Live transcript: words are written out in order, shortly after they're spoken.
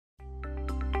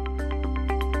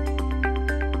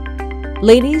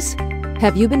Ladies,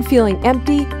 have you been feeling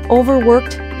empty,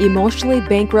 overworked, emotionally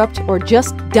bankrupt, or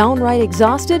just downright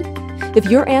exhausted? If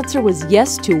your answer was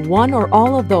yes to one or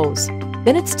all of those,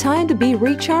 then it's time to be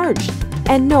recharged.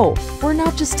 And no, we're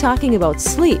not just talking about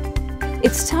sleep.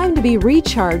 It's time to be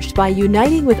recharged by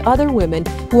uniting with other women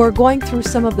who are going through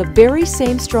some of the very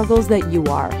same struggles that you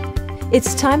are.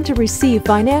 It's time to receive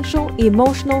financial,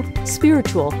 emotional,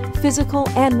 spiritual, physical,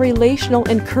 and relational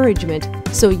encouragement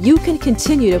so you can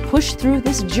continue to push through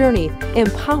this journey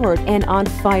empowered and on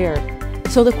fire.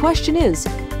 So the question is,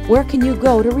 where can you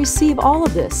go to receive all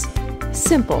of this?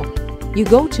 Simple. You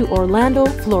go to Orlando,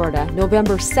 Florida,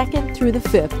 November 2nd through the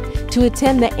 5th to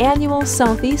attend the annual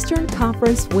Southeastern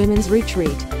Conference Women's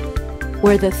Retreat,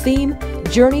 where the theme,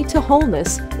 Journey to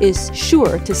Wholeness, is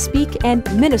sure to speak and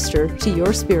minister to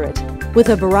your spirit. With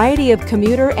a variety of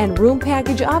commuter and room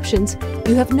package options,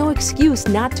 you have no excuse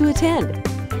not to attend.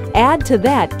 Add to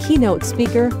that keynote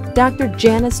speaker, Dr.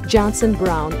 Janice Johnson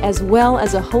Brown, as well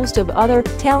as a host of other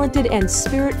talented and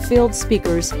spirit-filled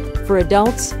speakers for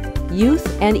adults, youth,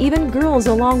 and even girls,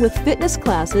 along with fitness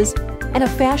classes and a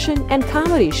fashion and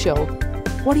comedy show.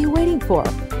 What are you waiting for?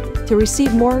 To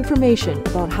receive more information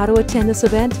about how to attend this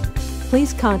event,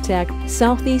 please contact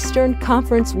Southeastern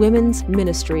Conference Women's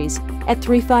Ministries at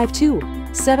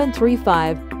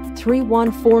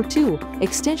 352-735-3142,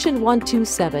 extension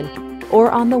 127,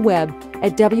 or on the web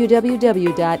at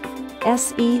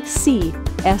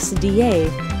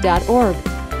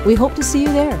www.secsda.org. We hope to see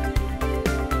you there.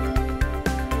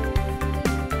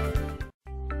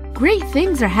 Great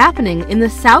things are happening in the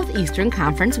Southeastern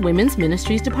Conference Women's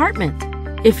Ministries Department.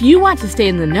 If you want to stay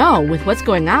in the know with what's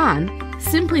going on,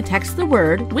 simply text the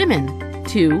word WOMEN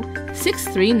to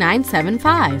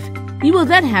 63975. You will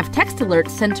then have text alerts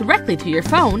sent directly to your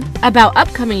phone about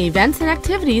upcoming events and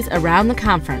activities around the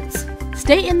conference.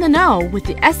 Stay in the know with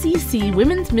the SEC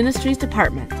Women's Ministries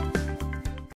Department.